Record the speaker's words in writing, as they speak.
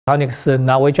Electronics.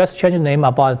 Now we just changed the name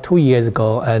about 2 years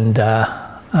ago, and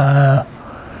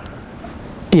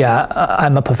yeah,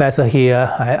 I'm a professor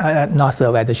here. I now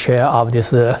serve as the chair of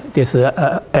this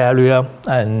area,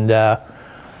 and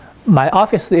my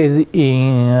office is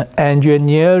in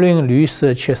Engineering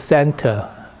Research Center,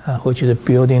 which is a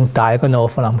building diagonal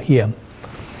from here.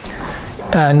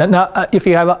 And now, if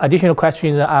you have additional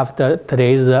questions after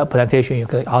today's presentation, you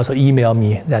can also email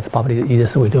me. That's probably the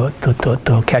easiest way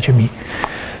to catch me.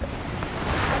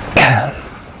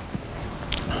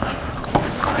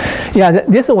 Yeah,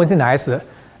 this one is nice.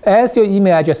 ASU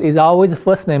email address is always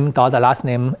first name dot last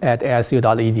name at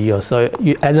asu.edu. So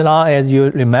as long as you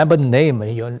remember the name,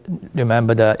 you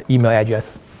remember the email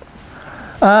address.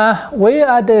 We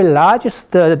are the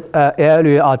largest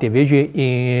area or division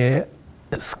in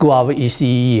School of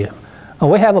ECE.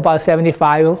 We have about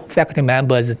 75 faculty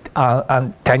members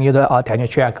on tenure or tenure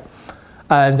track,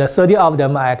 and 30 of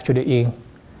them are actually in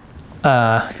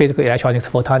Physical Electronics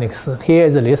and Photonics. Here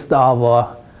is a list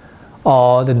of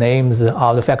all the names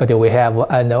of the faculty we have,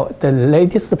 and the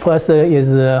latest person is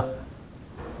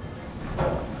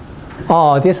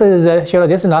this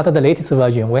is not the latest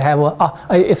version. We have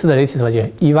it's the latest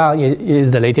version. Ivan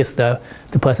is the latest, the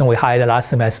person we hired last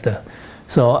semester.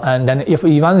 So, and then if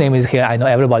Ivan's name is here, I know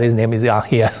everybody's name is on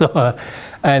here. So,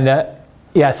 and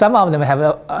yeah, some of them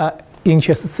have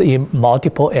interests in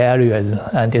multiple areas,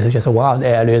 and this is just one of the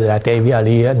areas that David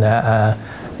Ali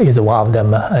is one of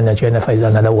them, and Jennifer is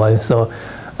another one. So,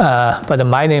 but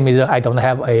my name is, I don't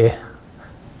have a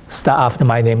star after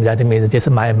my name. That means this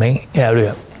is my main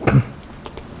area.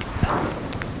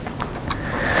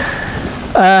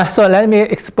 So let me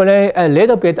explain a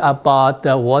little bit about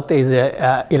what is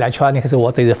electronics,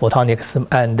 what is photonics,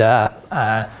 and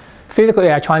physical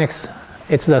electronics.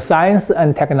 It's the science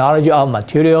and technology of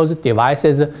materials,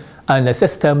 devices, and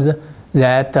systems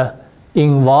that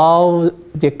involve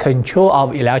the control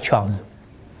of electrons.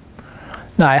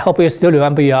 Now, I hope you still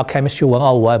remember your Chemistry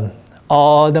 101.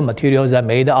 All the materials are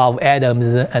made of atoms,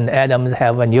 and atoms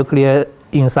have a nucleus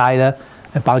inside,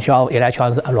 a bunch of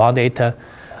electrons around it.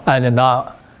 And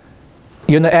now,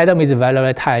 you know, atom is very,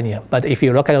 very tiny. But if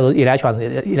you look at those electrons,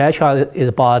 the electron is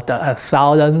about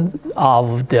 1,000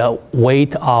 of the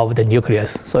weight of the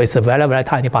nucleus. So it's a very, very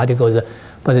tiny particles.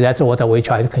 But that's what we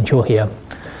try to control here.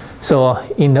 So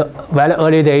in the very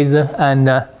early days, and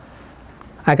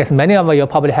I guess many of you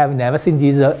probably have never seen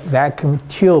these vacuum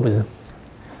tubes.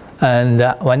 And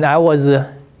when I was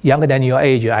younger than your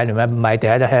age, I remember my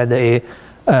dad had a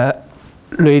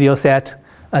radio set,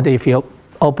 and if you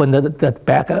open the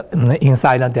back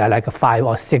inside, there are like 5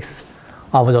 or 6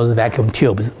 of those vacuum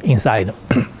tubes inside.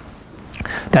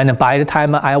 Then by the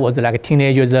time I was like a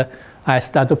teenager, I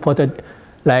started to put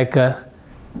like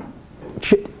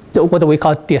what we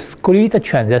call discrete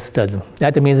transistors.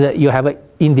 That means you have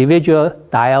individual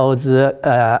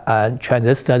diodes,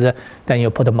 transistors, then you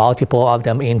put multiple of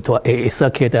them into a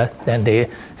circuit, then they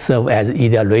serve as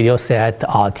either a radio set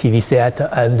or TV set.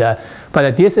 And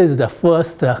but this is the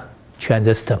first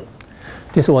transistor.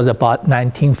 This was about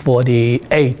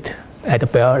 1948 at the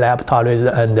Bell Laboratories,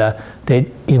 and they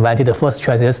invented the first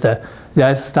transistor.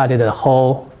 That started the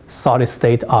whole solid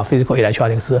state of physical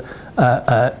electronics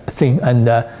thing.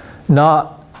 And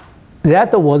now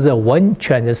that was one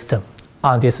transistor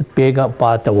on this big,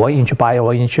 about 1 inch by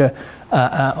 1 inch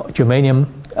germanium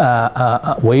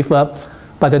wafer.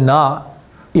 But now,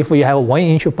 if you have 1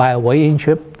 inch by 1 inch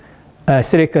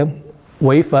silicon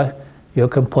wafer, you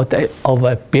can put over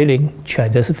 1 billion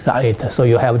transistors on it. So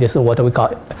you have this what we call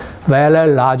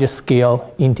very large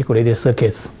scale integrated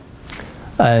circuits.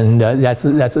 And that's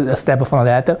a step from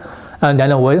that. And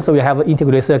then once we have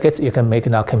integrated circuits, you can make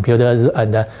now computers.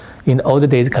 And in old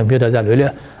days, computers are really,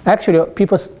 actually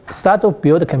people start to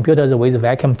build computers with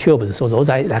vacuum tubes. So those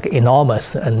are like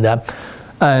enormous. And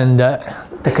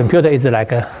the computer is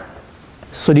like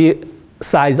 3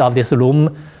 size of this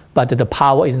room, but the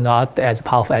power is not as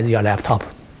powerful as your laptop,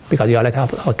 because your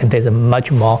laptop contains much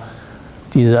more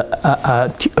these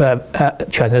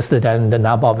transistors than the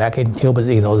number of vacuum tubes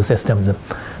in those systems.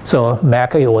 So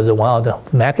Mac was one of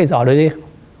the, Mac is already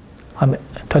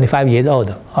 25 years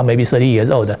old, or maybe 30 years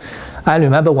old. I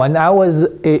remember when I was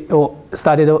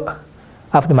started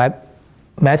after my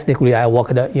master's degree, I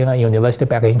worked in a university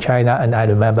back in China, and I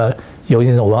remember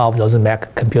using one of those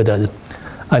Mac computers.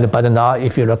 But now,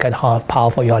 if you look at how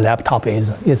powerful your laptop is,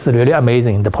 it's really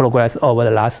amazing. The progress over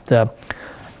the last,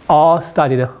 all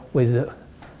started with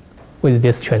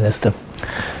this transistor.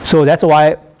 So that's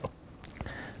why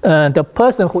the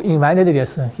person who invented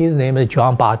this, his name is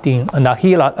John Bardeen, and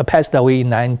he passed away in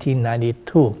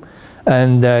 1992.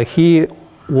 And he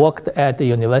worked at the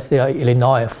University of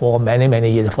Illinois for many,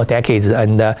 many years, for decades,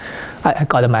 and I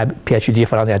got my PhD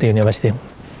from that university.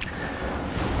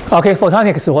 Okay,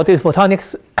 photonics. What is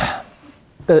photonics?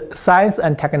 The science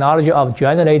and technology of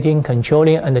generating,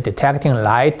 controlling, and detecting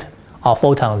light or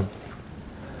photons,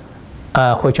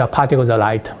 which are particles of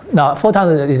light. Now,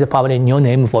 photons is probably a new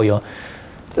name for you.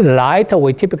 Light,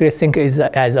 we typically think is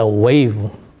as a wave,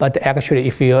 but actually,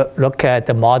 if you look at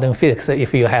the modern physics,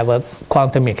 if you have a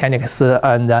quantum mechanics,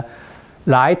 and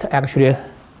light actually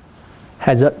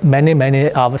has many,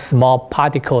 many of small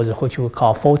particles, which we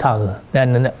call photons.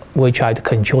 Then we try to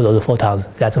control those photons.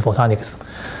 That's photonics.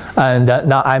 And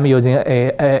now I'm using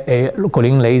a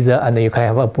green laser, and you can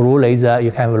have a blue laser, you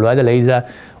can have a red laser.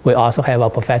 We also have a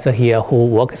professor here who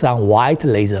works on white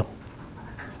laser.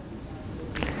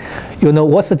 You know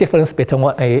what's the difference between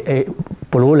a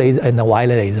blue laser and a white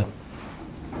laser?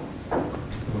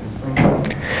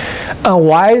 A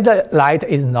white light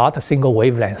is not a single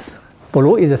wavelength.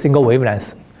 Blue is a single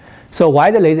wavelength. So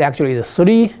white laser actually is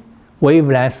 3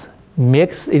 wavelengths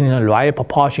mixed in the right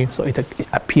proportion, so it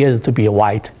appears to be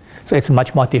white. So it's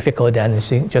much more difficult than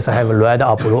just have a red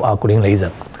or blue or green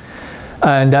laser.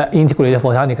 And integrated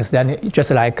photonics, then just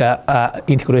like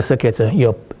integrated circuits,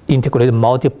 you integrate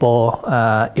multiple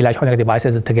electronic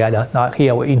devices together. Now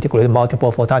here we integrate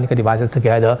multiple photonic devices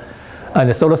together. And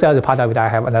the solar cells is part of it. I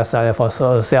have another slide for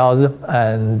solar cells.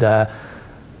 And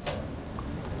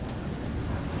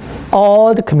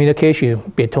all the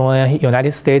communication between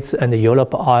United States and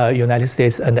Europe or United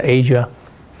States and Asia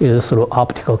is through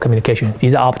optical communication.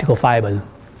 These are optical fibers.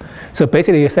 So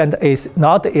basically you send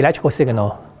not the electrical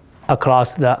signal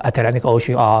across the Atlantic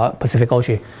Ocean or Pacific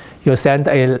Ocean. You send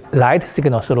a light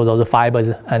signal through those fibers,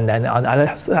 and then on the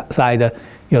other side,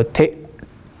 you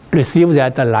receive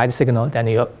that light signal, then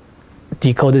you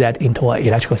decode that into an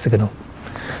electrical signal.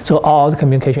 So all the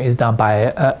communication is done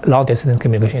by long distance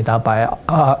communication is done by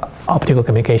optical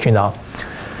communication now.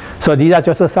 So these are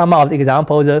just some of the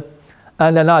examples.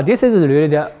 And now this is really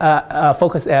the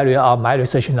focus area of my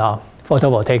research now,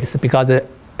 photovoltaics, because the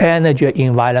energy,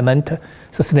 environment,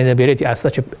 sustainability are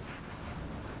such a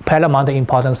paramount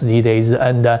importance these days.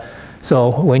 And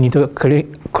so we need to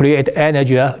create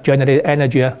energy, generate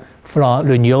energy from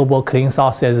renewable clean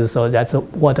sources. So that's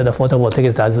what the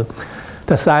photovoltaics does.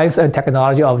 The science and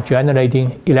technology of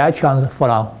generating electrons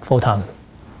from photons.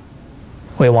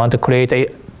 We want to create a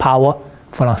power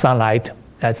from sunlight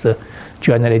that's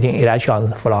generating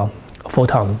electrons from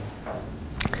photons.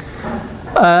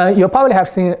 You probably have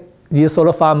seen these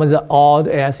solar farms all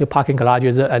as your parking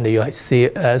garages, and you see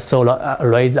solar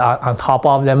arrays on top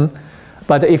of them.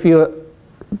 But if you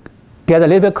get a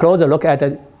little bit closer look at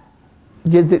it,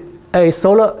 a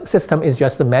solar system is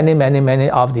just many, many, many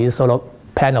of these solar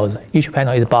panels. Each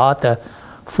panel is about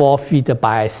 4 feet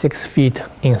by 6 feet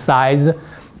in size.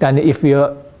 Then if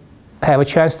you have a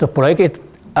chance to break it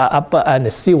up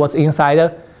and see what's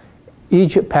inside,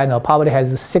 each panel probably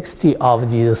has 60 of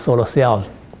these solar cells.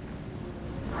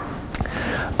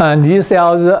 And these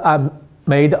cells are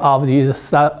made of these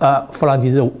from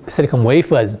these silicon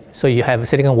wafers. So you have a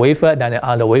silicon wafer, then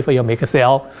on the wafer you make a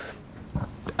cell.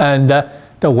 And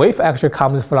the wafer actually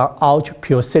comes from ultra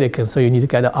pure silicon. So you need to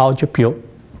get the ultra pure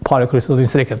polycrystalline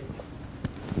silicon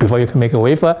before you can make a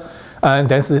wafer. And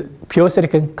then pure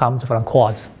silicon comes from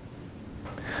quartz.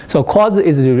 So quartz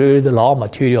is really the raw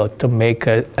material to make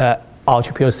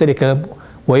ultra pure silicon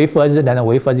wafers. Then the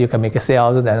wafers you can make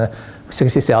cells. Then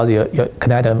 60 cells you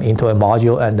connect them into a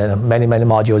module, and then many, many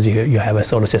modules you have a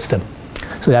solar system.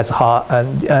 So that's how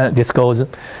this goes.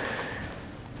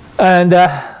 And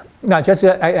now just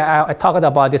I talked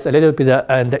about this a little bit,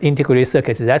 and the integrated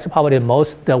circuits. That's probably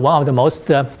one of the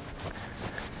most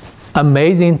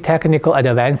amazing technical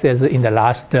advances in the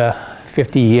last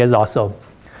 50 years or so.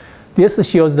 This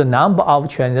shows the number of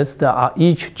transistors on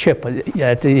each chip.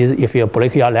 If you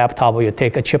break your laptop, you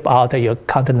take a chip out, you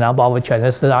count the number of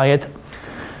transistors on it.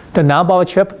 The number of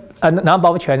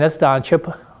transistors on chip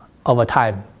over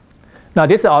time. Now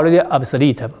this is already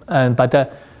obsolete,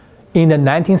 but in the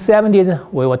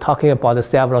 1970s, we were talking about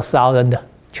several thousand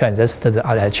transistors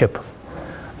on that chip.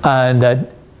 And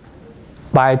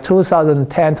by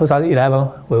 2010,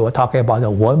 2011, we were talking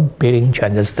about 1 billion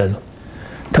transistors.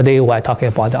 Today, we're talking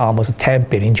about almost 10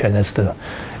 billion transistors.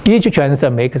 Each transistor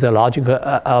makes a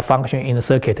logical function in the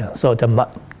circuit. So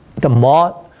the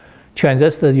more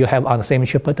transistors you have on the same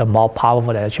chip, the more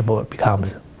powerful that chip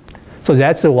becomes. So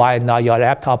that's why now your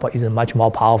laptop is much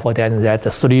more powerful than that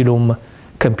 3-room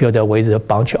computer with a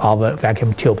bunch of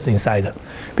vacuum tubes inside.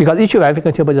 Because each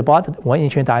vacuum tube is about 1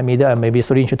 inch in diameter and maybe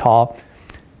 3 inches tall.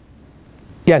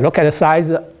 Yeah, look at the size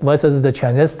versus the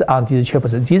transistor on these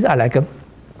chips. These are like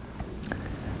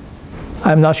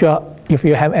I'm not sure if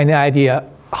you have any idea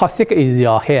how thick is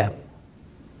your hair,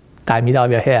 diameter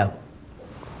of your hair.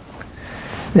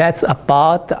 That's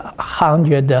about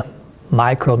 100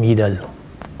 micrometers.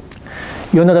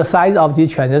 You know the size of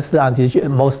these transistors on these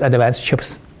most advanced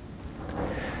chips?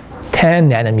 10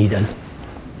 nanometers.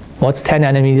 What's 10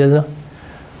 nanometers?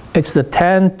 It's the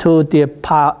 10 to the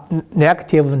power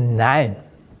 -9,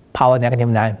 power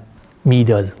 -9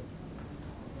 meters.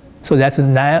 So that's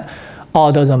 9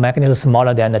 orders of magnitude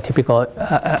smaller than the typical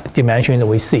dimensions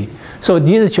we see. So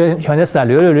these transistors are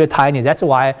really, really tiny. That's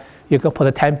why you can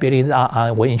put 10 billion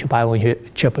on 1 inch by 1 inch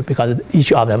chip, because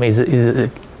each of them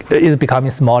is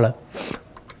becoming smaller.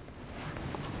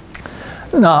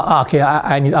 Now, okay,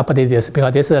 I need to update this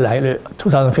because this is like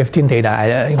 2015 data.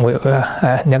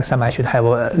 Next time I should have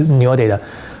new data.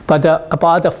 But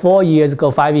about 4 years ago,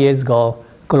 5 years ago,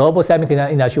 global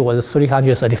semiconductor industry was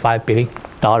 $335 billion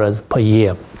per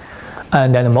year.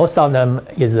 And then most of them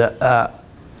is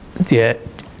the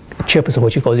chips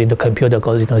which goes into computer,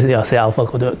 goes into your cell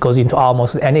phone, goes into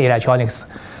almost any electronics.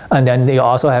 And then you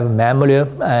also have memory,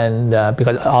 and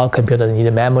because all computers need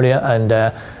memory,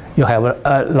 and you have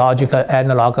logical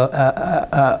analog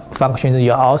functions.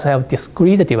 You also have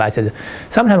discrete devices.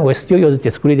 Sometimes we still use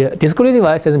discrete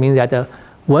devices. Means that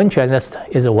one transistor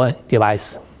is one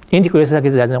device. Integrated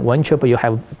circuits, that one chip you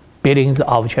have billions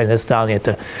of transistors on it.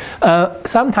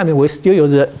 Sometimes we still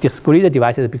use discrete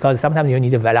devices because sometimes you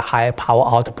need a very high power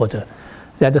output.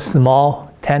 That a small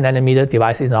 10 nanometer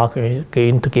device is not going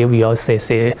to give you,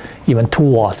 say even 2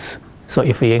 watts. So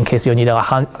if in case you need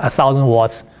 1,000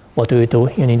 watts, what do?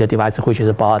 You need a device which is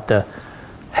about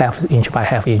 ½ inch by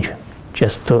 ½ inch,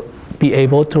 just to be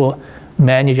able to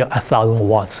manage 1,000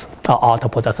 watts or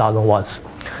output 1,000 watts.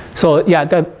 So yeah,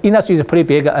 the industry is pretty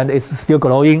big and it's still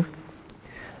growing.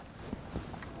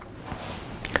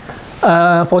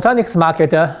 Photonics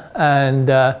market, and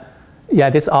yeah,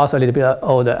 this is also a little bit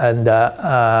older, and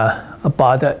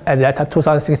about at that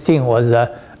 2016 was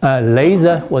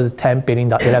laser was $10 billion,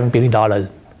 $11 billion,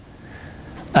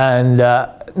 and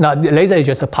now the laser is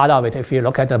just a part of it. If you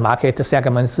look at the market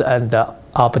segments and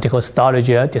optical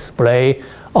storage, display,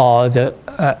 or the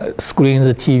screens,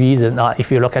 TVs, and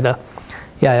if you look at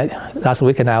last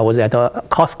weekend I was at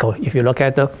Costco. If you look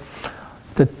at the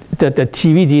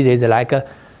TV these days, like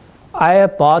I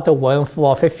bought one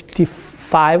for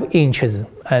 55 inches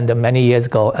and many years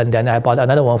ago, and then I bought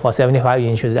another one for 75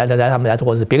 inches. At that time, that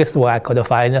was the biggest one I could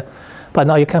find. But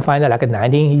now you can find like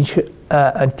 19-inch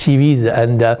TVs,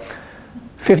 and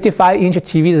 55-inch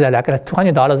TVs are like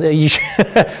 $200 each.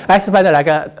 I spent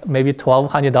like maybe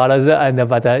 $1,200, and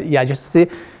but yeah, just see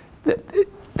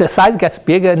the size gets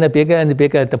bigger and bigger and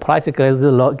bigger. The price becomes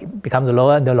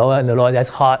lower and lower and lower. That's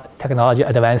how technology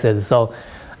advances. So,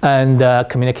 and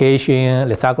communication,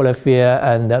 lithography,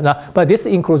 and but this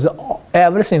includes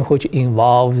everything which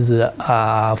involves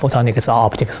photonics or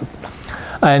optics.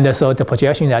 And so the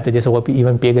projection that this will be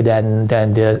even bigger than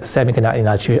the semiconductor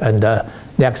industry, and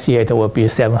next year it will be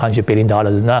 $700 billion.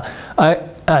 Now,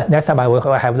 next time I will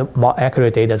have more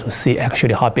accurate data to see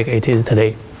actually how big it is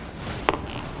today.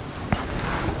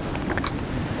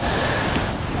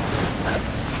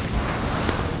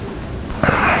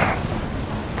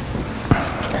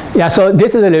 Yeah, so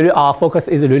this is really our focus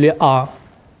is really on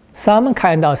some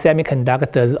kind of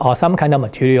semiconductors or some kind of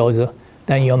materials.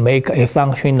 Then you make a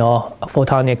functional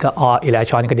photonic or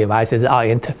electronic devices, or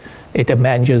it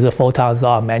manages the photons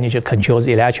or controls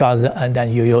electrons, and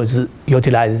then you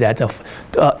utilize that.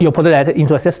 You put that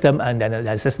into a system, and then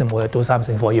that system will do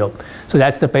something for you. So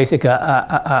that's the basic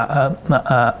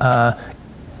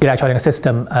electronic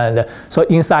system. And so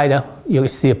inside you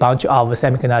see a bunch of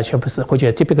semiconductor chips, which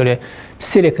are typically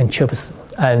silicon chips,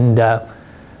 and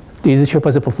these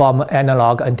chips perform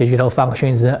analog and digital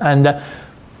functions. And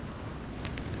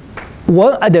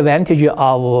one advantage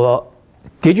of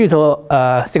digital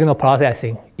signal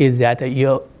processing is that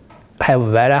you have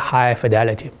very high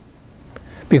fidelity,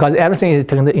 because everything is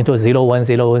turned into 0, 1,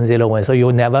 0, 1, 0, 1. So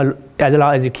you never, as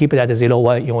long as you keep it at 0,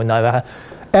 1, you will never have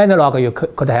analog. You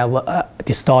could have a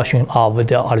distortion of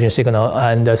the original signal,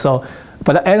 and so.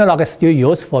 But analog is still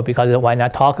useful, because when I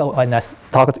talk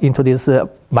into this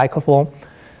microphone,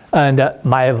 and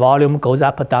my volume goes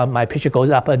up and down, my pitch goes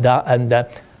up and down, and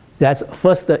that's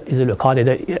first is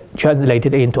recorded,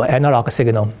 translated into analog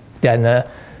signal. Then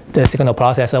the signal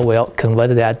processor will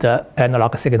convert that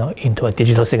analog signal into a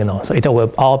digital signal. So it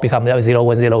will all become 0,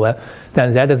 1, 0, 1.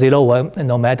 Then that 0, 1,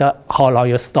 no matter how long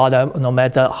you store them, no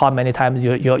matter how many times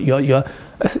you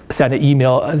send an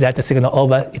email that signal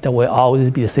over, it will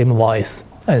always be the same voice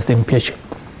and same pitch.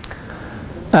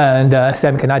 And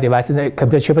semiconductor devices,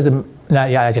 computer chips,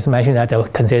 yeah, I just mentioned that there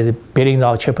contains billions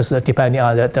of chips depending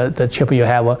on the chip you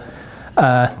have.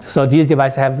 So these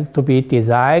devices have to be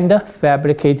designed,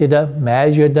 fabricated,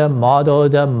 measured,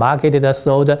 modeled, marketed,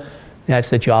 sold. That's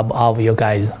the job of you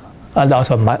guys. And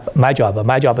also my job.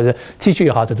 My job is to teach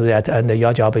you how to do that, and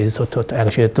your job is to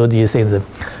actually do these things.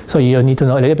 So you need to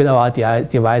know a little bit about the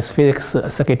device physics,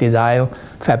 circuit design,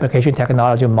 fabrication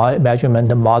technology,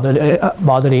 measurement,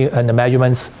 modeling, and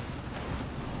measurements.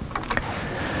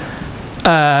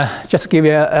 Just to give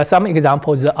you some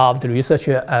examples of the research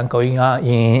going on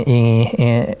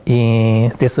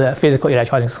in this physical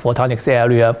electronics photonics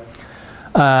area.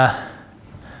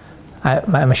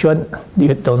 I'm sure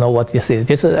you don't know what this is.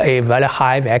 This is a very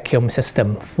high vacuum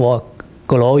system for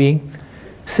glowing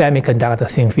semiconductor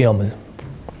thin films.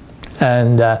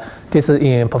 And this is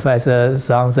in Professor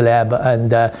Zhang's lab,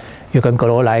 and you can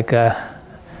glow like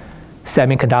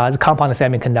semiconductors, compound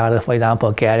semiconductors, for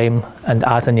example, gallium and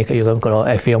arsenic. You can glow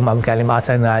a film of gallium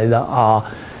arsenide, or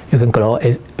you can glow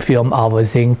a film of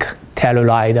zinc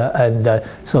telluride. And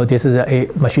so this is a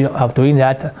machine of doing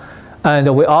that.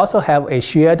 And we also have a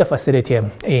shared facility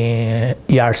in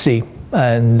ERC,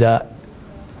 and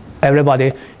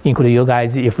everybody, including you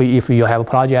guys, if you have a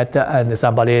project and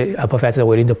somebody, a professor,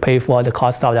 willing to pay for the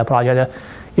cost of that project,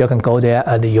 you can go there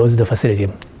and use the facility.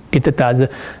 It does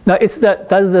now.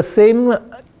 Does the same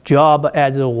job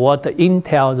as what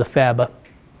Intel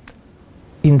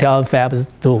fabs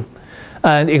do,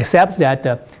 and except that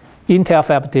Intel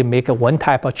fabs, they make one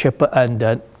type of chip and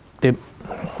they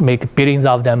make billions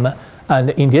of them.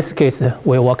 And in this case,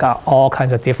 we work on all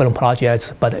kinds of different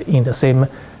projects, but in the same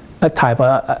type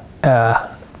of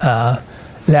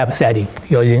lab setting,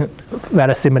 using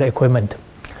very similar equipment.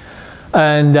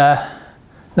 And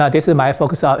now this is my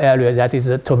focus area, that is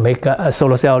to make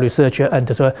solar cell research and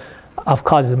to, of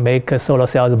course, make solar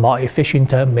cells more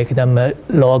efficient, make them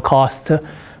lower cost.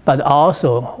 But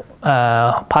also,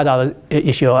 part of the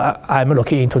issue I'm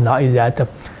looking into now is that,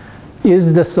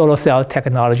 is the solar cell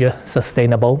technology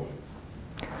sustainable?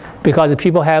 Because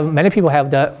many people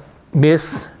have the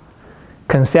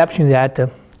misconception that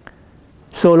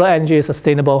solar energy is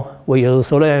sustainable. We use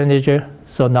solar energy,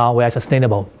 so now we are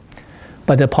sustainable.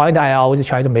 But the point I always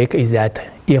try to make is that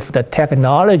if the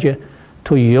technology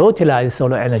to utilize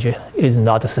solar energy is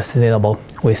not sustainable,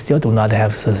 we still do not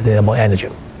have sustainable energy.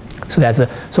 So that's the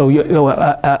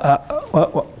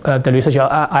research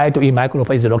I do in my group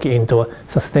is looking into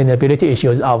sustainability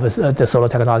issues of the solar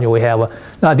technology we have.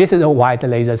 Now this is a white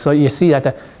laser, so you see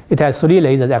that it has three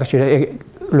lasers actually: a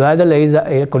red laser,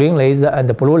 a green laser, and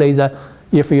a blue laser.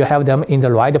 If you have them in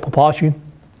the right proportion,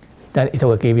 then it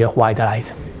will give you white light.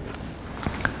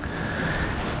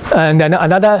 And then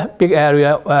another big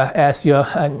area, as you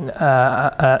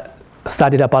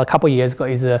studied about a couple of years ago,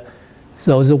 is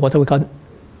those what we call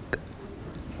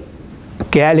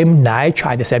gallium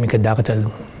nitride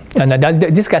semiconductors. And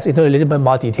this gets into a little bit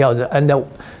more details. And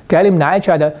gallium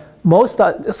nitride, most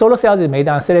solar cells is made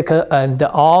on silicon, and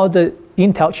all the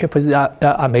Intel chips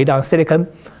are made on silicon.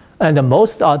 And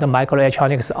most of the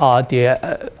microelectronics or the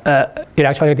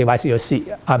electronic devices you see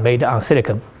are made on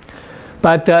silicon.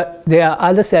 But there are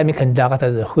other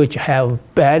semiconductors which have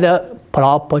better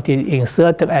properties in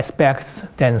certain aspects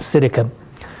than silicon.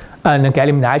 And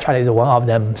gallium nitride is one of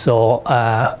them. So,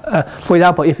 for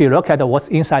example, if you look at what's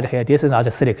inside here, this is not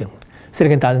the silicon.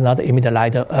 Silicon does not emit the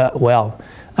light well.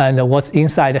 And what's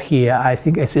inside here, I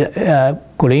think it's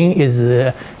green is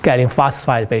gallium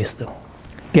phosphide based.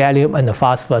 Gallium and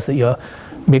phosphorus, you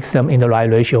mix them in the right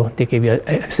ratio, they give you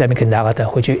a semiconductor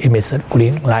which emits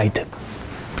green light.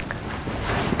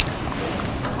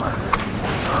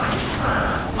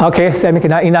 Okay,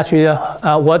 semiconductor industry.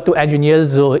 What do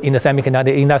engineers do in the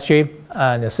semiconductor industry?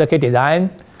 And circuit design.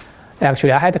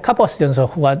 Actually, I had a couple of students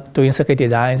who are doing circuit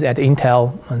designs at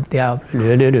Intel, and they are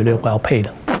really, really well paid.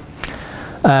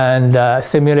 And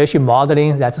simulation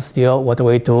modeling, that's still what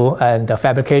we do, and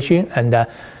fabrication. And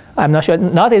I'm not sure,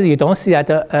 nowadays you don't see that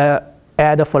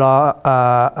ad for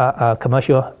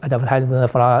commercial advertisement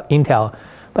for Intel.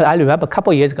 But I remember a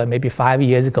couple of years ago, maybe 5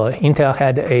 years ago, Intel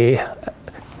had a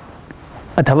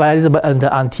advertisement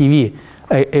on TV,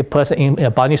 a person in a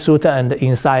bunny suit and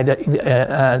inside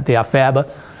their fab,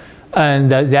 and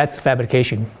that's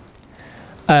fabrication.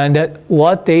 And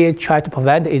what they try to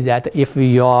prevent is that if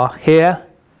your hair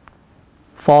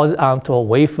falls onto a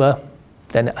wafer,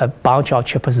 then a bunch of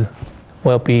chips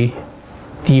will be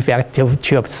defective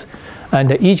chips.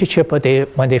 And each chip,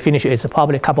 when they finish, it's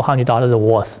probably a couple $100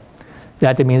 worth.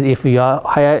 That means if your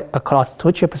hair across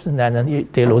two chips, then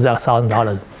they lose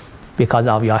 $1,000 because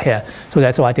of your hair. So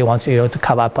that's why they want you to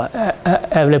cover up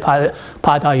every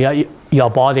part of your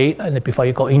body and before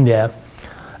you go in there.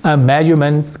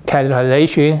 measurement,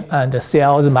 characterization, and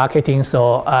sales, marketing.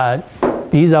 So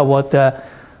these are what,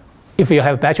 if you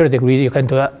have a bachelor degree, you can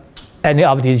do any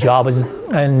of these jobs.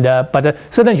 And but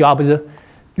certain jobs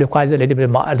requires a little bit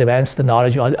more advanced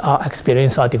knowledge or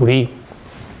experience or degree.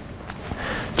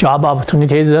 Job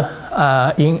opportunities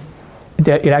in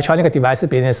the electronic device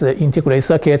business, integrate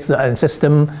circuits and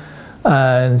system,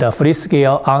 and free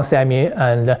scale, on-semi,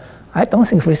 and I don't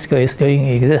think free scale is still in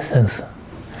existence.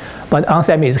 But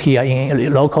on-semi is here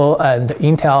in local, and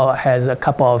Intel has a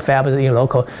couple of fabs in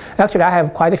local. Actually, I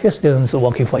have quite a few students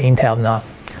working for Intel now.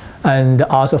 And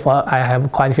also I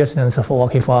have quite a few students for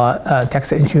working for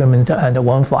Texas Instruments, and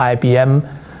one for IBM,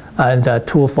 and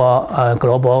two for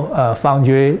Global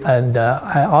Foundry. And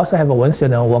I also have one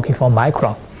student working for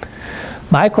Micron.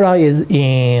 Micron is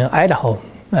in Idaho,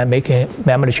 making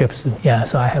memory chips. Yeah,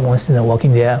 so I have one student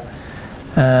working there.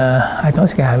 I don't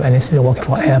think I have any student working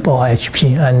for Apple or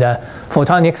HP. And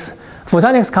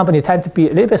photonics company tend to be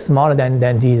a little bit smaller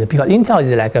than these, because Intel is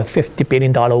like a $50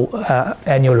 billion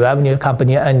annual revenue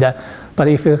company. And but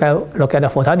if you look at the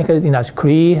photonics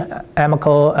industry,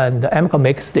 Amoco, and Amoco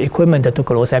makes the equipment to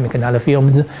grow semiconductor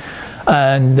films.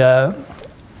 And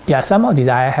yeah, some of these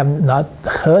I have not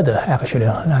heard actually,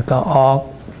 like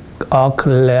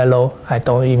Clelo, I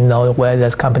don't even know where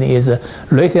this company is.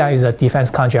 Raytheon is a defense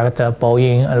contractor,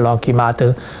 Boeing, Lockheed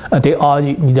Martin, they all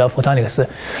need photonics.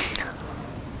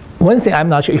 One thing I'm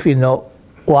not sure if you know,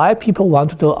 why people want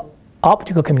to do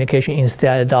optical communication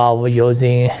instead of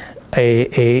using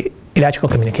a electrical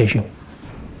communication.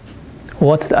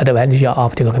 What's the advantage of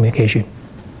optical communication?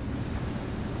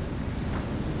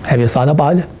 Have you thought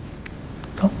about it?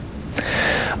 No?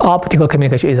 Optical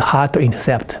communication is hard to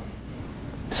intercept.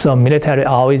 So military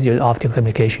always use optical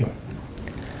communication.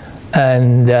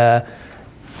 And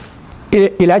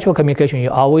electrical communication, you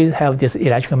always have this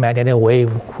electromagnetic wave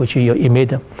which you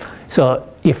emit. So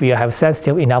if you have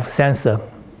sensitive enough sensor,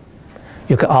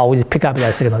 you can always pick up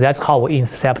that signal. That's how we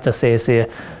intercept,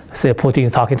 say Putin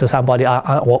talking to somebody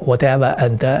or whatever.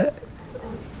 And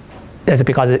that's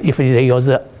because if they use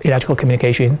electrical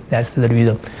communication, that's the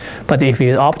reason. But if you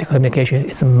use optical communication,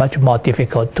 it's much more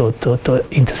difficult to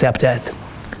intercept that.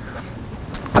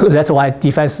 That's why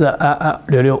defense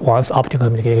really wants optical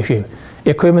communication.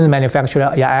 Equipment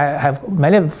manufacturer, yeah, I have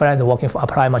many friends working for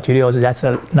Applied Materials. That's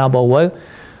the #1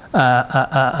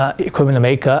 equipment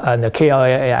maker. And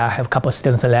KLA, I have a couple of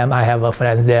students in them. I have a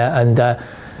friend there. And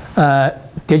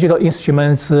digital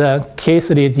instruments,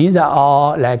 K3, these are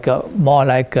all like more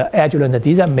like Agilent.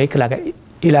 These are make like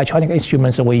electronic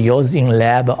instruments we use in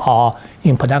lab or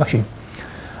in production.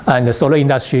 And the solar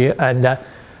industry, and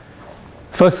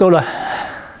first solar,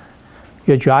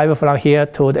 you drive from here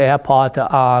to the airport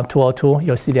on 202,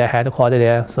 you'll see their headquarters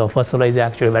there. So First Solar is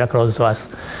actually very close to us.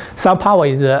 SunPower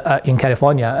is in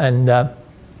California, and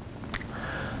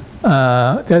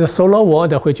there's a Solar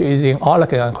World which is in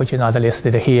Oregon, which is not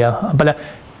listed here. But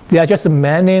there are just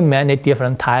many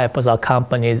different types of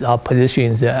companies or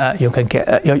positions you can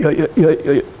get,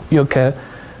 you can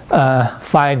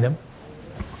find them.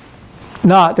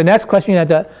 Now the next question is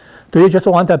that, do you just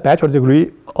want a bachelor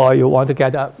degree, or you want to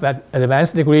get an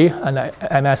advanced degree, an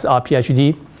MS or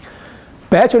PhD?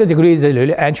 Bachelor degree is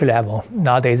really entry level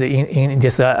nowadays in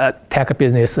this tech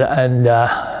business. And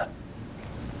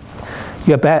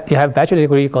you have bachelor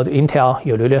degree, go to Intel,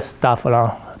 you really start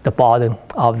from the bottom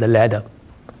of the ladder,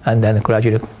 and then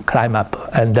gradually climb up.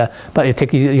 And but it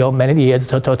takes you many years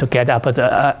to get up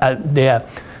there.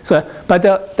 So, but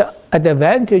the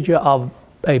advantage of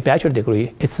a bachelor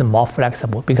degree, it's more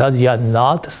flexible because you are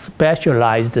not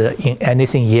specialized in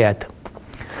anything yet.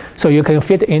 So you can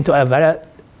fit into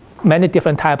many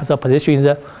different types of positions,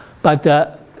 but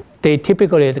they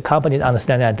typically, the companies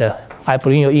understand that I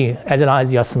bring you in, as long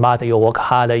as you're smart, you work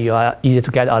hard, you are easy to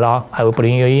get along, I will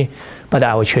bring you in, but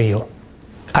I will train you.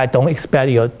 I don't expect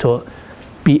you to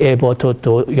be able to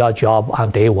do your job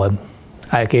on day one.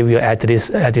 I give you at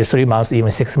least 3 months,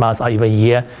 even 6 months, or even a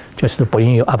year, just to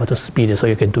bring you up to speed so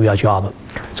you can do your job.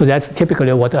 So that's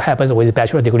typically what happens with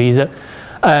bachelor degrees.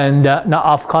 And now,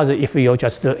 of course, if you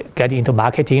just get into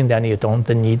marketing, then you don't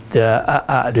need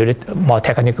really more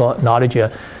technical knowledge.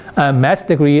 Master's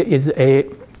degree is a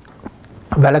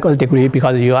very good degree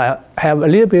because you have a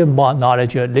little bit more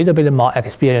knowledge, a little bit more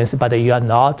experience, but you are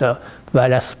not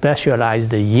very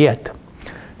specialized yet.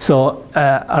 So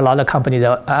a lot of companies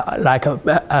like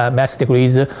master's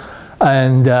degrees,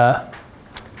 and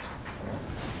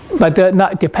but now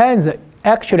it depends.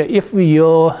 Actually, if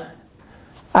you,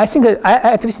 I think I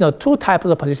at least know 2 types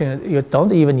of positions you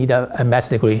don't even need a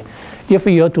master's degree. If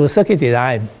you do circuit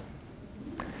design,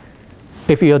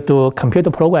 if you do computer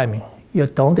programming, you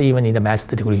don't even need a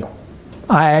master's degree.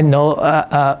 I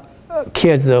know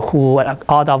kids who are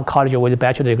out of college with a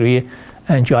bachelor degree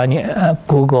and joining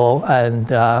Google and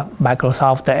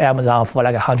Microsoft, Amazon for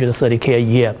like $130K a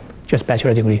year, just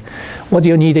bachelor degree. What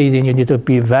you need is you need to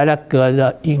be very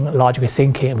good in logical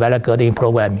thinking, very good in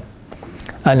programming,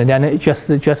 and then just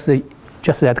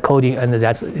that coding, and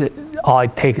that's all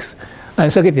it takes.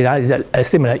 And circuit design is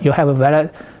similar. You have a very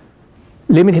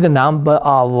limited number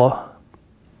of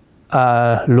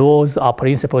rules or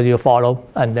principles you follow,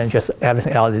 and then just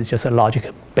everything else is just a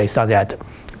logic based on that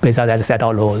set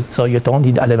of rules. So you don't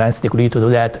need an advanced degree to do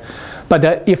that.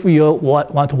 But if you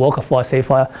want to work for, say,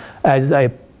 as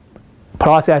a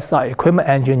process or equipment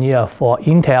engineer for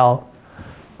Intel,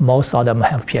 most of them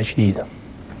have PhDs,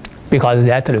 because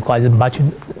that requires much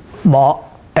more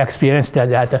experience than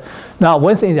that. Now,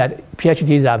 one thing that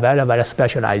PhDs are very, very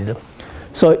specialized.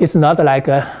 So it's not like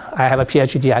I have a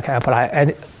PhD, I can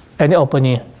apply any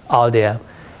opening out there.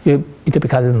 It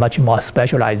becomes much more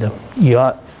specialized.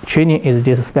 Your training is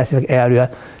this specific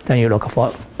area, then you look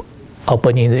for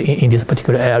opening in this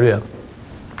particular area.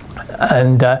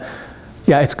 And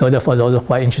yeah, it's good for those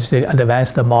who are interested in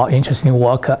advanced, more interesting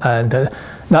work. And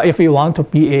now, if you want to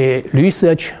be a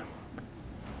research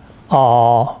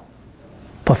or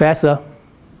professor,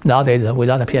 nowadays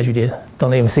without a PhD,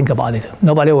 don't even think about it.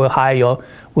 Nobody will hire you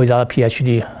without a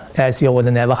PhD, as you would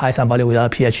never hire somebody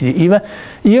without a PhD.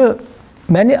 Even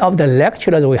many of the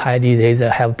lecturers we hire these days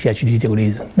have PhD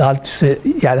degrees, not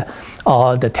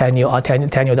or the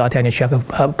tenure track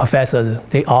professors.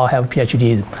 They all have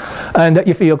PhDs. And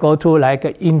if you go to like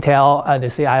Intel and they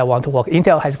say, I want to work,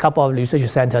 Intel has a couple of research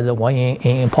centers, one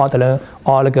in Portland,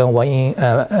 Oregon, one in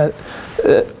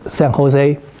San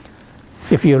Jose.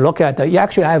 If you look at,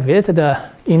 actually I visited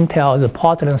Intel's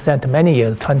Portland Center many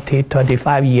years,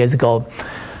 25 years ago.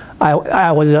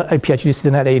 I was a PhD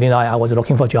student at Illinois. I was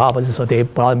looking for jobs, so they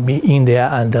brought me in there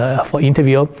and for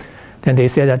interview. Then they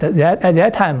said that at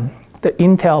that time, the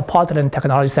Intel Portland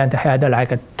Technology Center had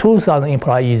like 2,000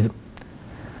 employees.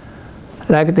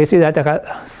 Like they say that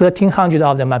 1,300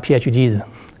 of them are PhDs.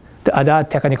 The other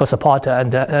technical support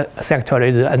and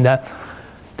secretaries. And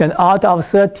then out of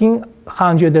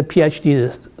 1,300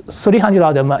 PhDs, 300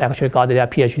 of them actually got their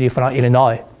PhD from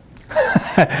Illinois.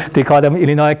 They call them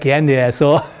Illinois Candy.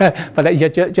 So, but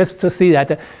just to see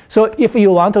that. So if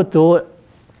you want to do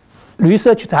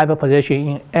research type of position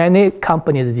in any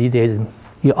companies these days,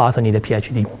 you also need a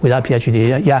PhD. Without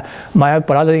PhD, yeah, my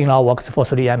brother-in-law works for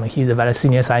 3M. He's a very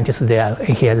senior scientist there,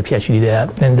 and he has a PhD there.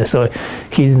 And so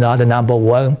he's not the number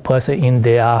 1 person in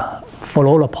their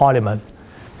fluoropolymer.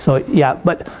 So yeah,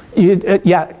 but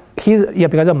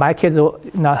because of my kids,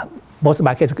 most of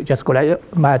my kids just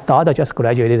graduated. My daughter just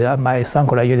graduated. My son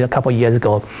graduated a couple of years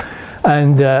ago,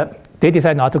 and they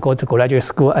decided not to go to graduate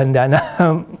school. And then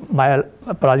my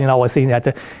brother-in-law was saying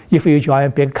that if you join a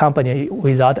big company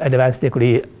without advanced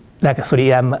degree, like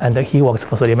 3M, and he works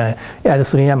for 3M, at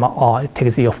 3M, it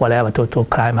takes you forever to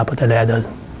climb up the ladders,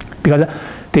 because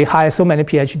they hire so many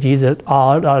PhDs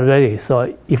already.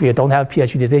 So if you don't have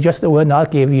PhD, they just will not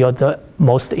give you the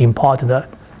most important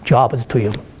jobs to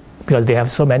you, because they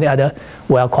have so many other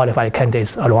well-qualified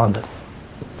candidates around.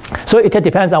 So it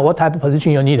depends on what type of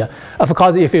position you need. Of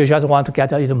course, if you just want to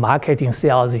get into marketing,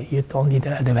 sales, you don't need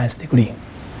an advanced degree.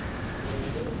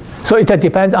 So it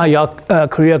depends on your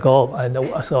career goal. And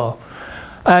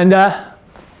now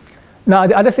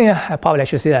the other thing I probably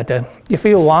should say that if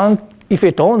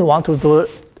you don't want to do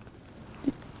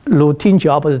routine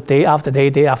jobs day after day,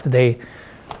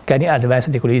 getting an advanced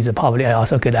degree is probably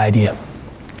also a good idea.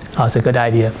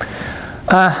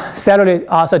 Salary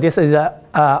also, this is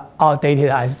outdated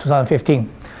as 2015.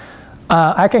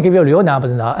 I can give you real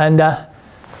numbers now. And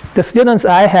the students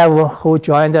I have who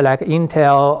joined like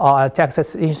Intel or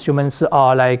Texas Instruments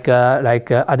or like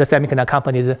other semiconductor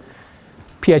companies,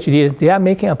 PhD, they are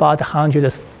making about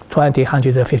 120,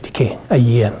 150K a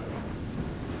year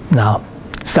now,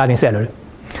 starting salary.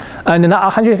 And now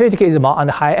 150K is more on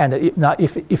the high end. Now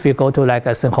if you go to like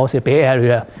a San Jose Bay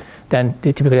Area, then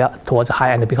they typically are towards the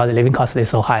high end because the living cost is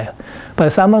so high. But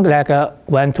someone like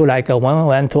went to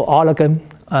Oregon,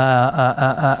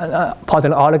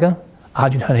 Portland, Oregon,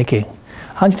 120K.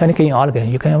 120K in Oregon,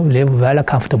 you can live very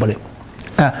comfortably.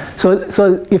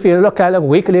 So if you look at a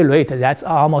weekly rate, that's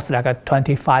almost like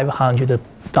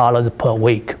 $2,500 per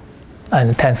week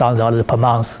and $10,000 per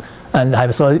month.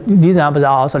 And so these numbers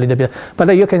are also a little bit,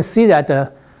 but you can see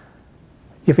that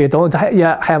if you don't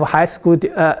have a high school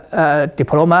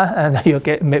diploma, and you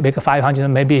make $500,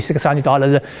 maybe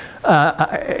 $600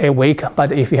 a week.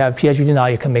 But if you have PhD now,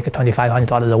 you can make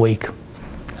 $2,500 a week.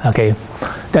 Okay,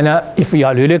 then if you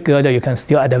are really good, you can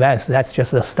still advance. That's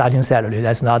just the starting salary.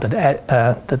 That's not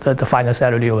the final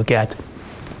salary you will get.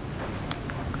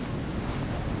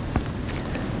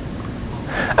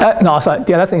 No, sorry.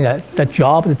 The other thing is that the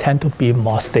jobs tend to be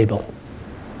more stable.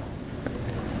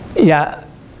 Yeah.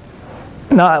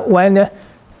 Now, when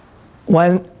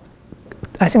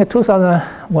I think 2000,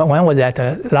 when was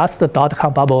that? Last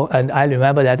dot-com bubble, and I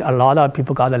remember that a lot of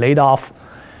people got laid off.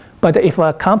 But if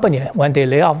a company, when they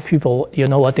lay off people, you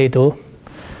know what they do?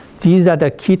 These are the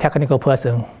key technical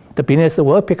person. The business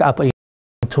will pick up in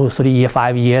 2, 3 years,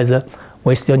 5 years.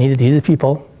 We still need these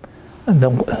people. And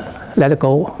then let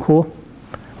go who?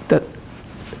 The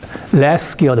less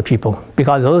skilled people,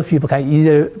 because those people can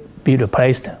easily be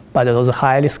replaced, but those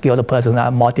highly skilled persons are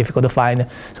more difficult to find,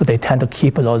 so they tend to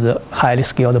keep those highly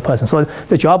skilled persons. So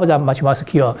the jobs are much more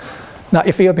secure. Now,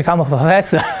 if you become a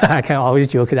professor, I can always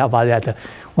joke about that.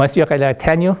 Once you get a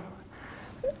tenure,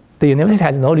 the university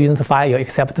has no reason to fire you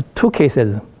except 2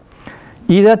 cases.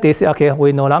 Either they say, okay,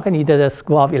 we no longer need the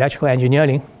School of Electrical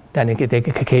Engineering, then they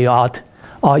kick you out,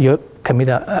 or you commit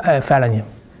a felony.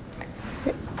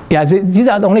 Yeah, these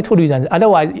are the only 2 reasons.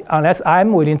 Otherwise, unless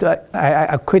I'm willing to,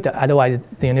 I quit. Otherwise,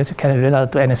 the university can really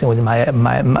not do anything with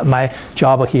my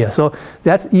job here. So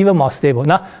that's even more stable.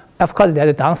 Now, of course, there's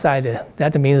a downside.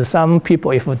 That means some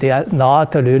people, if they are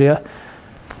not really,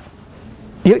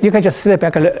 you can just sit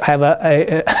back and have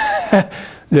a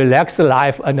relaxed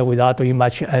life and without doing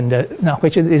much, and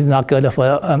which is not good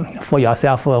for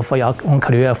yourself, for your own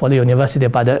career, for the university.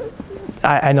 But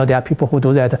I know there are people who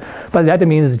do that, but that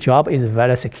means the job is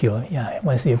very secure. Yeah,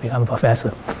 once you become a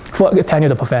professor, for a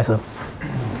tenured professor.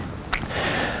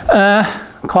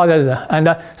 Courses,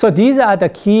 and so these are the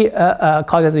key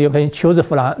courses you can choose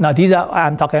from. Now these are,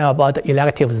 I'm talking about the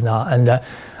electives now, and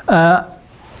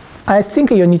I think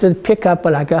you need to pick up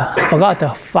like I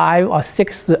forgot 5 or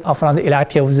 6 from the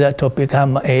electives to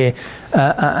become have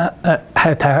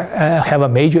a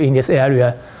major in this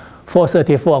area.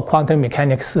 434 quantum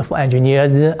mechanics for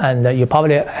engineers, and you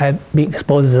probably have been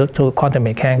exposed to quantum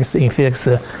mechanics in physics,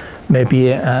 maybe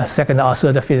 2nd or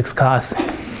 3rd physics class.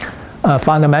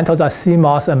 Fundamentals of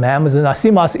CMOS and MEMS. Now,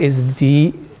 CMOS is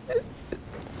the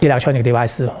electronic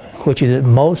device which is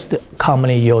most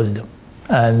commonly used,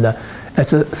 and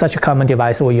it's such a common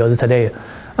device we use today.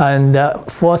 And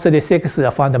 436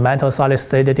 fundamental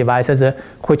solid-state devices,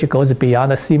 which goes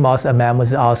beyond the CMOS and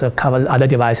MEMS, also covers other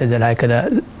devices like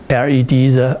the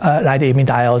LEDs, light emitting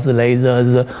diodes,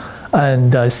 lasers,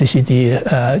 and CCD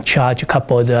charge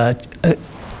coupled.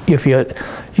 If you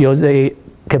use a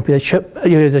computer chip,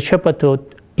 you use a chip to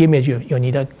image, you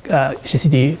need a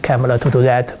CCD camera to do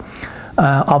that.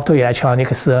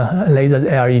 Optoelectronics, lasers,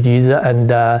 LEDs,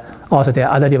 and also there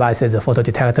are other devices,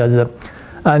 photodetectors.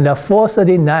 And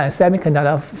 439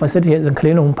 semiconductor facilities and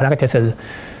clean room practices,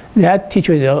 that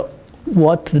teaches you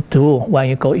what to do when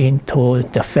you go into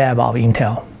the fab of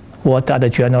Intel. What are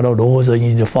the general rules you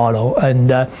need to follow? And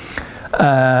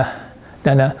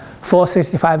then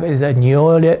 465 is a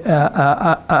newly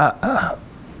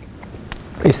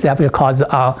established course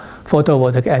on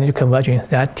photovoltaic energy conversion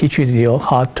that teaches you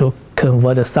how to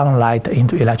convert the sunlight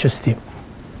into electricity.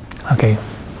 Okay.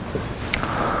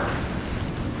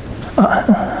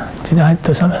 Did I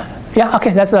do something? Yeah,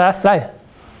 okay, that's the last slide.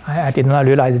 I did not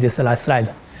realize this is the last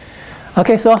slide.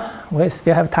 Okay, so we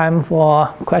still have time for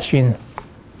questions.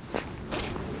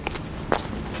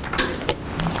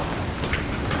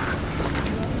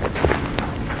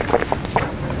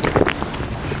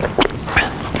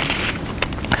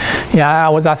 Yeah, I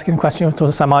was asking questions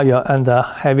to some of you, and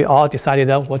have you all decided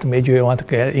what major you want to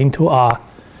get into, or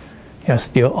you're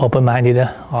still open-minded,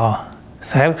 or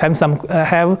have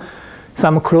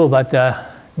some clue but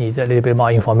need a little bit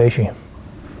more information?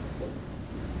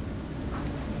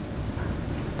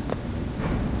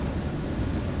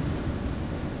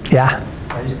 Yeah.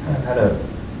 I just kind of had a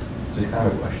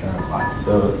question on class.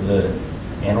 So the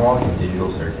analog and digital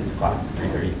circuits class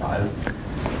 335.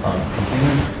 Can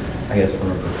you, I guess,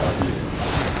 from a professor's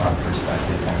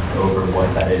perspective, kind of go over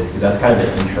what that is, because that's kind of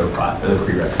the intro class for the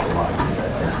prerequisite modules, I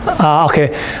think. Okay.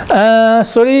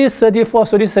 334,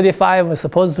 335 is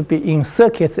supposed to be in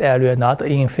circuits area, not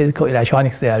in physical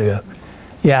electronics area.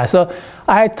 Yeah, so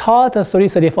I taught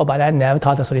 334, but I never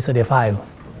taught 335.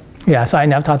 Yeah, so I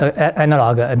never taught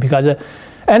analog, because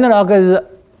analog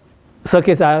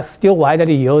circuits are still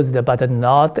widely used, but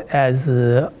not as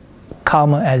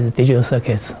common as digital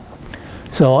circuits.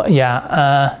 So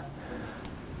yeah,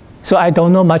 so I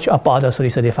don't know much about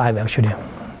 335 actually.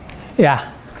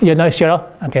 Yeah, you know, Cheryl?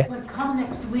 Okay. Well, come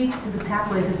next week to the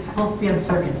pathways. It's supposed to be on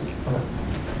circuits.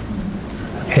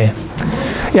 Okay.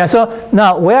 Yeah, so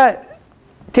now we're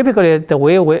typically the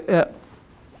way we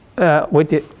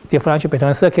differentiate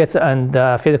between circuits and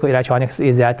physical electronics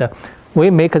is that we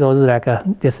make those like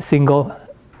this single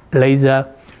laser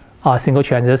or single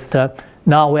transistor.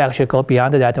 Now we actually go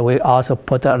beyond that. We also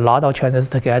put a lot of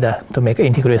transistors together to make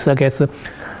integrated circuits.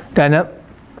 Then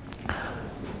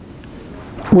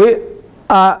we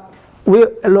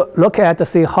look at to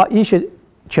see how each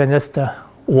transistor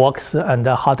works and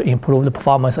how to improve the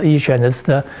performance of each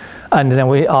transistor. And then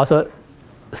we also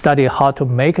study how to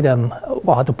make them,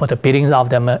 or how to put the billions of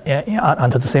them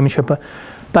onto the same chip.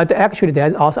 But actually,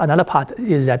 there's also another part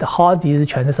is that how these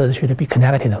transistors should be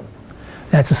connected.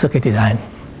 That's the circuit design.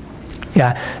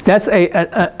 Yeah, that's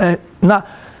now.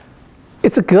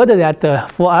 It's good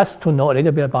that for us to know a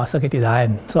little bit about circuit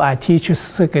design. So I teach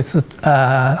circuits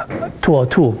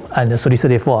 202 and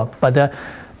 334. But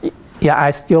yeah,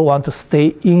 I still want to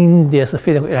stay in this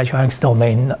physical electronics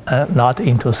domain, not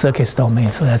into circuits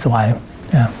domain. So that's why.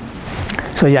 Yeah.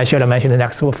 So yeah, I should have mentioned the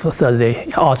next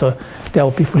Thursday. Also, there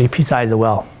will be free pizza as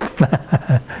well.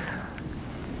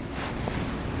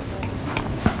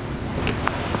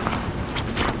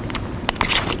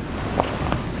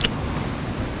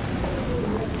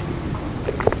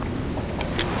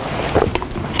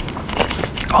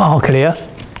 Oh, clear?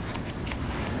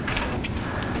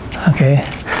 Okay.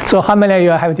 So how many of you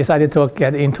have decided to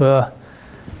get into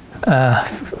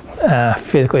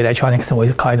physical electronics?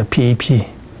 We call it PEP.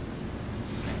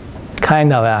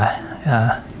 Kind of,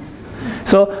 yeah.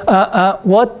 So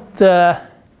what,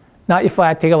 now if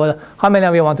I take over, how many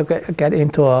of you want to get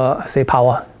into, say,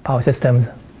 power systems?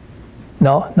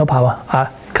 No power.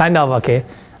 Kind of, okay.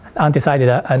 Undecided.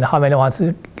 And how many wants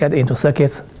to get into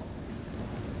circuits?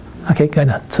 Okay,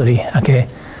 good. 3. Okay.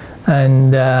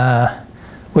 And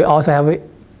we also have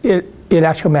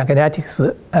electromagnetics,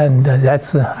 and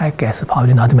that's, I guess,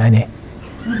 probably not many.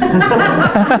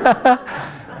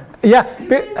 Yeah.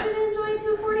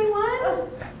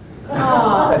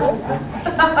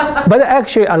 But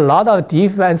actually, a lot of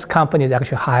defense companies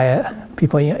actually hire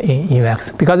people in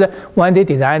EMAX because when they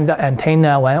design the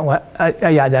antenna,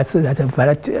 yeah, that's a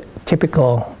very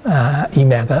typical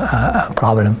EMAX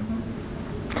problem.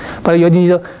 But you need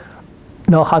to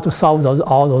know how to solve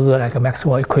all those like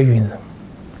Maxwell equations.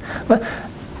 But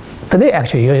today,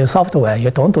 actually, you use software.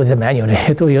 You don't do it manually.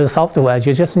 You do use software.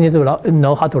 You just need to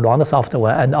know how to run the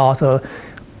software, and also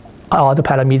all the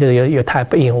parameters you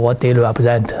type in what they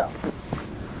represent.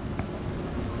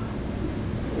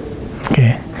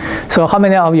 Okay. So how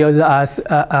many of you are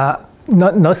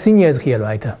no seniors here,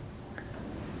 right?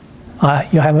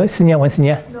 You have a senior, one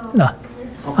senior? No.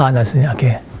 No senior.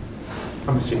 Okay.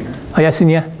 I'm a senior. Oh, you're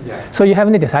senior? Yeah. So you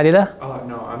haven't decided?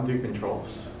 No, I'm doing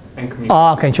controls and communication.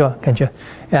 Oh, control.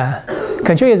 Yeah.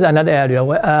 Control is another area.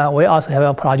 We also have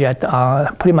a project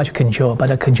on pretty much control,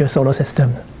 but a control solar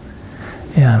system.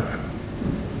 Yeah.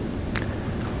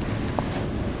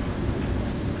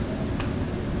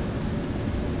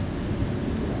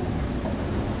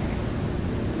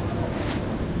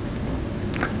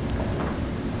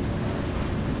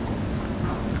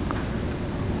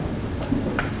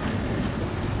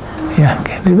 Yeah,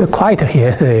 okay, a little bit quieter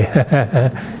here today.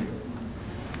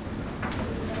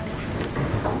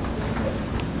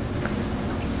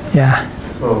 Yeah.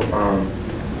 So,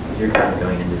 you're kind of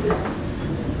going into this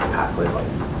pathway like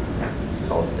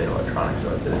solid-state electronics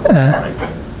or physical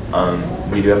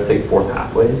electronics. We do have to take 4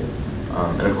 pathways,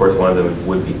 and of course one of them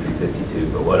would be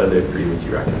 352. But what other 3 would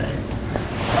you recommend?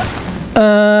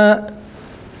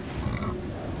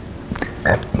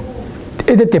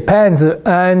 It depends,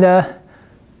 and.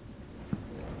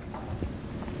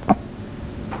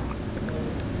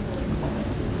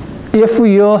 If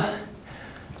you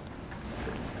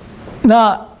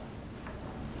now,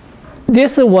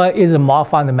 this one is more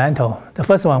fundamental. The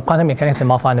first one, quantum mechanics, is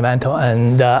more fundamental,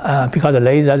 and because the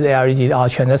lasers, LEDs, all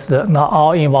transistors, now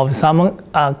all involve some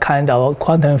kind of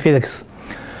quantum physics.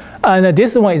 And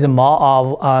this one is more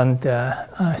of on the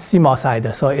CMOS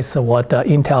side. So it's what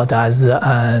Intel does,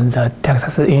 and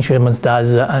Texas Instruments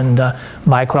does, and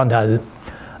Micron does.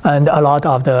 And a lot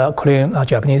of the Korean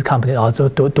Japanese companies also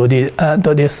do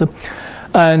this.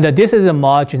 And this is a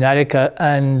more generic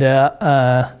and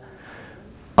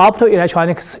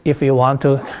optoelectronics, if you want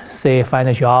to say find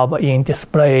a job in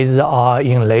displays or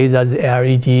in lasers,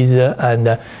 LEDs, and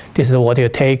this is what you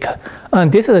take.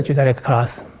 And this is a generic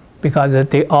class because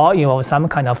they all involve some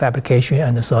kind of application,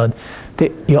 and so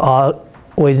you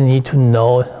always need to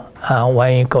know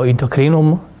when you go into clean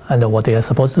room and what they are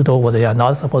supposed to do, what they are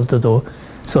not supposed to do.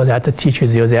 So that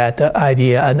teaches you that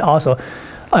idea, and also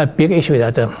a big issue is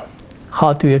that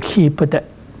how do you keep the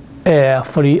air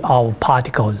free of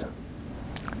particles?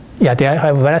 Yeah, they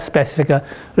have very specific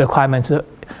requirements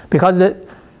because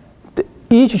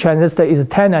each transistor is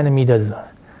 10 nanometers.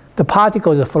 The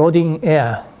particles floating in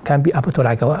air can be up to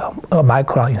like a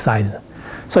micron in size.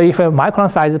 So if a micron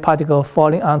size particle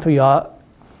falling onto your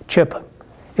chip,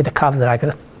 it covers like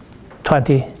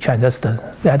 20 transistors.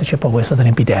 That chip will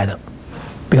certainly be dead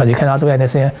because you cannot do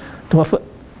anything to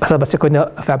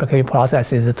subsequent fabrication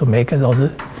processes to make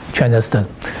those transistors.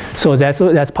 So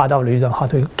that's part of the reason how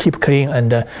to keep clean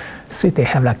and see they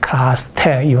have like class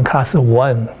 10, even class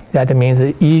 1. That means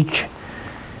each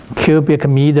cubic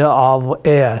meter of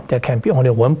air, there can be only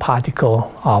one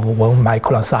particle of 1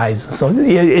 micron size. So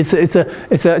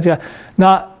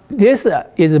now this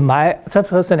is my,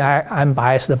 personally I'm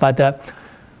biased, but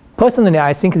personally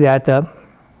I think that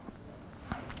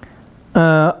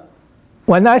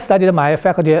when I started my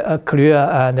faculty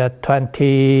career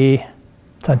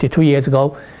 22 years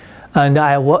ago, and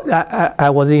I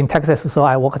was in Texas, so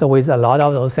I worked with a lot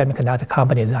of those semiconductor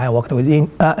companies. I worked with,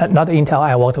 not Intel,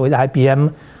 I worked with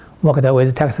IBM, worked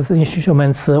with Texas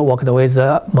Instruments, worked with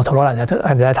Motorola.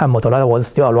 At that time, Motorola was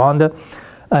still around,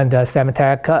 and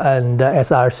Semtech and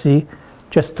SRC,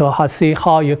 just to see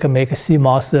how you can make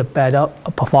CMOS better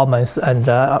performance and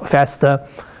faster.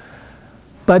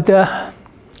 But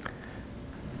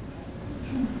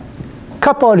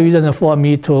couple of reasons for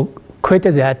me to quit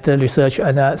that research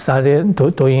and started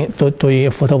doing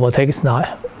photovoltaics now.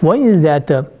 One is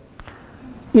that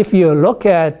if you look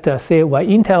at, say, when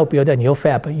Intel built a new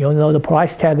fab, you know the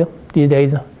price tag these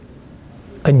days,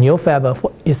 a new fab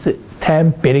is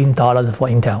 $10 billion for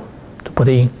Intel to put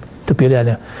in, to build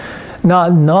that. Now,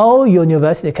 no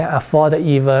university can afford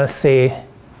even, say,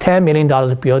 $10 million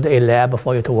to build a lab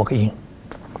for you to work in.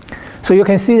 So you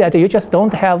can see that you just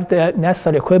don't have the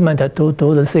necessary equipment to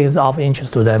do the things of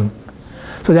interest to them.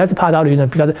 So that's part of the reason,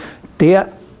 because they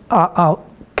are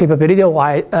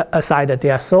capability-wise aside,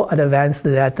 they are so advanced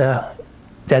that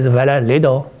there's very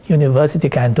little university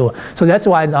can do. So that's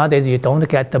why nowadays you don't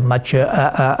get much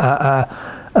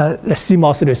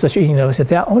CMOS research in university.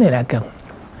 There are only like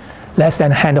less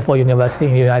than a handful university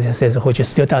in the United States which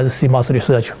still does CMOS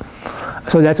research.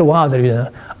 So that's one of the reasons.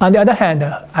 On the other hand,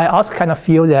 I also kind of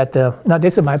feel that, now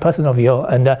this is my personal view,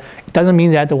 and it doesn't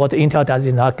mean that what Intel does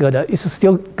is not good. It's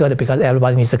still good because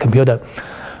everybody needs a computer.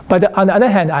 But on the other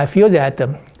hand, I feel that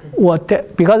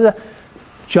because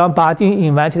John Barton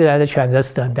invented that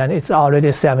transistor, then it's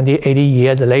already 70, 80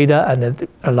 years later, and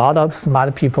a lot of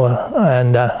smart people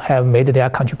and have made their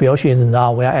contributions.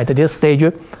 Now we are at this stage.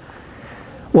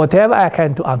 Whatever I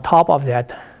can do on top of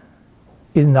that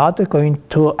is not going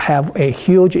to have a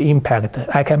huge impact.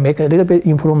 I can make a little bit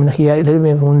improvement here, a little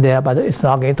bit improvement there, but it's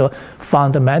not going to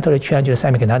fundamentally change the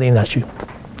semiconductor industry.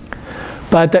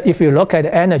 But if you look at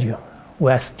energy,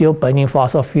 we're still burning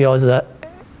fossil fuels.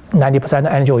 90% of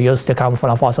energy we use to come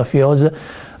from fossil fuels.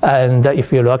 And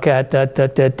if you look at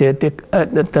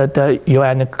the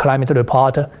UN climate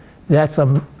report, that's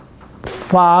a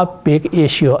far big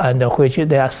issue, and which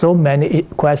there are so many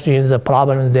questions,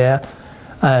 problems there,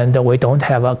 and we don't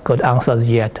have a good answers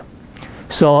yet.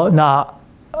 So now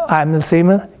I'm the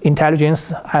same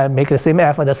intelligence, I make the same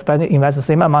effort, invest the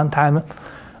same amount of time,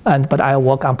 but I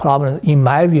work on problems, in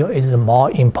my view, is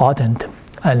more important.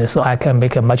 And so I can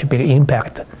make a much bigger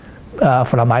impact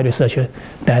from my research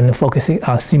than focusing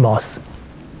on CMOS.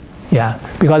 Yeah,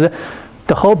 because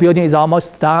the whole building is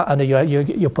almost done, and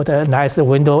you put a nice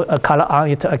window color on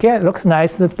it. Again, it looks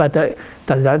nice, but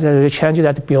does that really change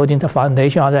that building, the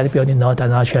foundation of that building? No, it does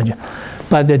not change.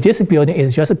 But this building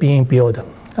is just being built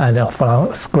and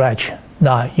from scratch.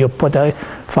 Now you put a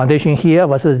foundation here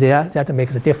versus there, that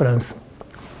makes a difference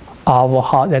of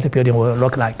how that building will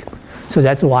look like. So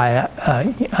that's why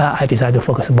I decided to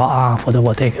focus more on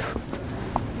photovoltaics.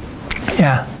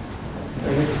 Yeah. So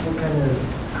I guess what kind of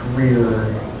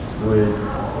career would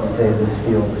you say this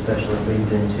field especially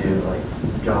leads into, like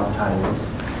job titles?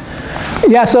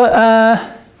 Yeah, so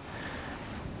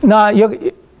now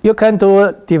you can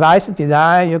do device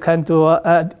design, you can do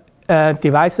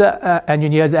device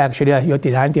engineers. Actually, you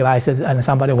design devices and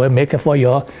somebody will make it for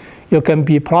you. You can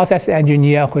be process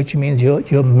engineer, which means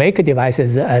you make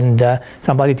devices, and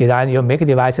somebody design, you make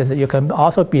devices. You can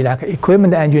also be like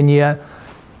equipment engineer,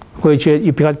 which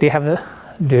because they have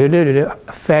really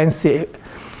fancy.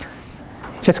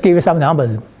 Just give you some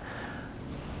numbers.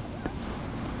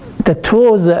 The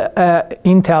tools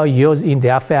Intel uses in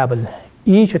their fabs,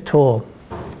 each tool,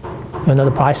 you know,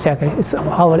 the price tag is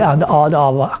probably on the order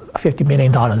of $50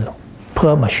 million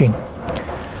per machine.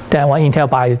 Then when Intel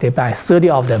buys, they buy 30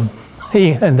 of them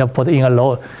and they put in a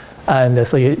load. And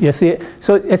so you see,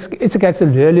 so it gets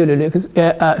really,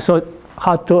 so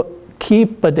how to keep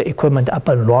keep the equipment up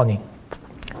and running.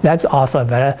 That's also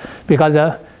very, because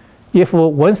if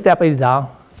one step is down,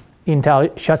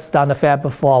 Intel shuts down the fab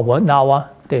for 1 hour,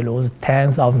 they lose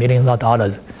tens of millions of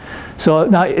dollars. So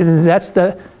now that's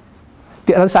the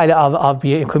other side of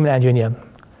being equipment engineer.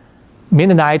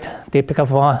 Midnight, they pick up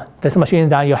phone, this machine is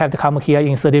down, you have to come here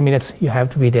in 30 minutes, you have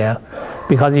to be there.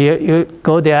 Because you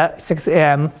go there 6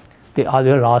 a.m., they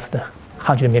already lost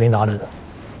 $100 million.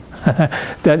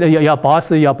 Your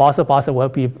boss will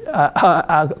be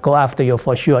go after you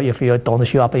for sure if you don't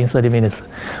show up in 30 minutes.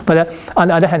 But on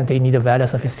the other hand, they need a very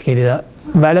sophisticated,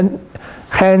 very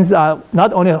hands-on,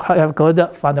 not only have good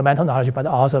fundamental knowledge, but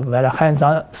also very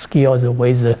hands-on skills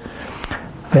with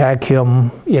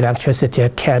vacuum, electricity,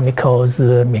 chemicals,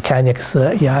 mechanics.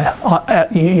 Yeah,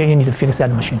 you need to fix that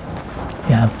machine.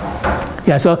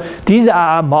 Yeah. So these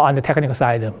are more on the technical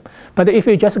side. But if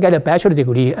you just get a bachelor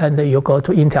degree and you go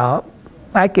to Intel,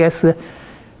 I guess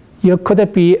you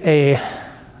could be an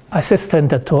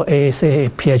assistant to a, say,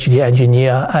 PhD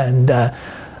engineer, and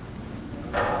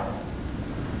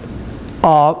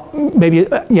or maybe,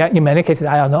 yeah, in many cases,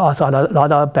 I know also a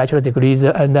lot of bachelor degrees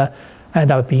and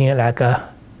end up being like a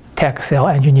tech cell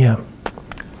engineer.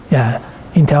 Yeah,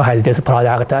 Intel has this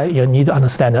product. You need to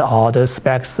understand all the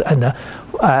specs, and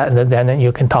then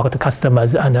you can talk to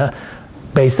customers, and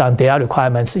based on their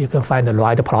requirements, you can find the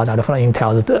right product from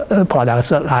Intel's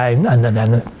products line, and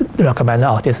then recommend,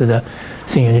 oh, this is the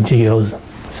thing you need to use.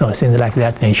 So things like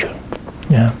that nature.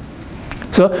 Yeah.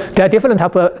 So there are different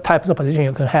types of positions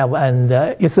you can have, and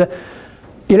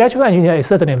electrical engineer is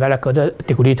certainly a very good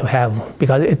degree to have,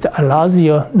 because it allows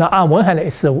you. Now, on one hand,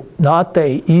 it's not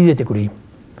an easy degree.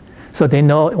 So they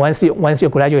know once you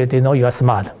graduate, they know you are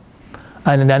smart,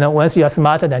 and then once you are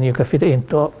smart, then you can fit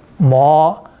into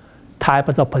more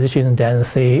types of positions than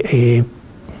say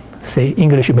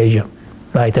English major,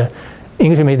 right?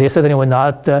 English major, they certainly will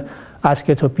not ask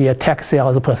you to be a tech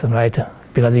salesperson, right?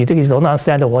 Because you don't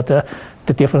understand what the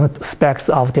different specs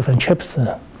of different chips,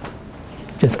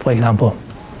 just for example.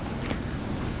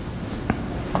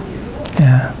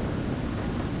 Yeah.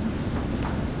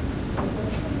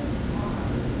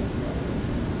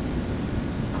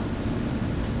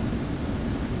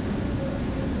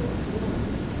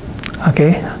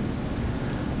 Okay.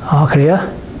 All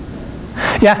clear?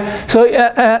 Yeah, so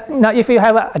now if you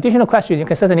have additional questions, you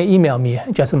can certainly email me.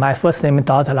 Just my first name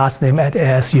dot last name at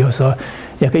ASU. So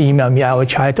you can email me. I will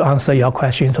try to answer your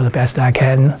questions to the best I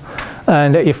can.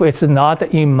 And if it's not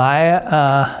in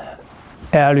my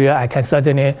area, I can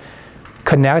certainly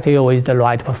connect you with the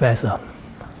right professor.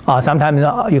 Sometimes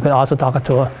you can also talk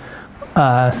to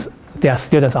their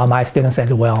students or my students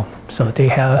as well. So they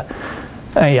have,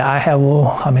 yeah, I have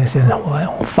how many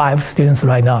students? 5 students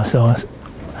right now. So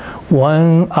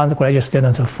 1 undergraduate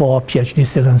student, 4 PhD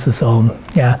students. So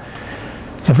yeah,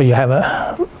 if you have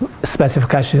a specific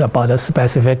question about a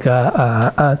specific.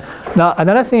 Now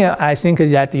another thing I think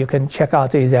that you can check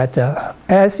out is that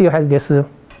ASU has this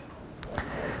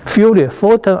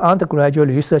Photon Undergraduate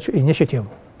Research Initiative.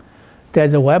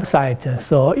 There's a website.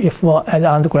 So if as an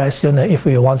undergraduate student, if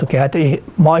you want to get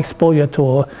more exposure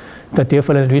to the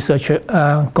different research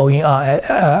going on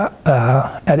at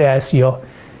ASU,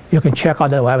 you can check out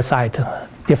the website.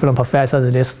 Different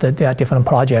professors list their different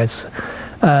projects.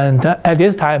 And at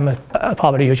this time,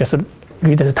 probably you just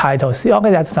read the title, see,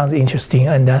 okay, that sounds interesting.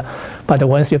 And but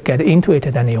once you get into it,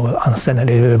 then you will understand a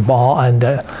little bit more. And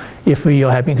if you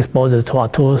have been exposed to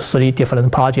 2 or 3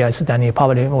 different projects, then you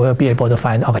probably will be able to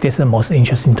find, okay, this is the most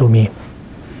interesting to me.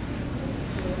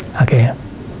 Okay.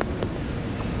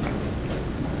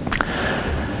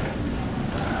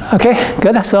 Okay,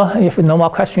 good. So if no more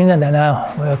questions, then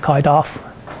we'll call it off.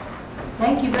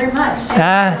 Thank you very much.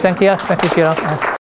 Thank you, Kira.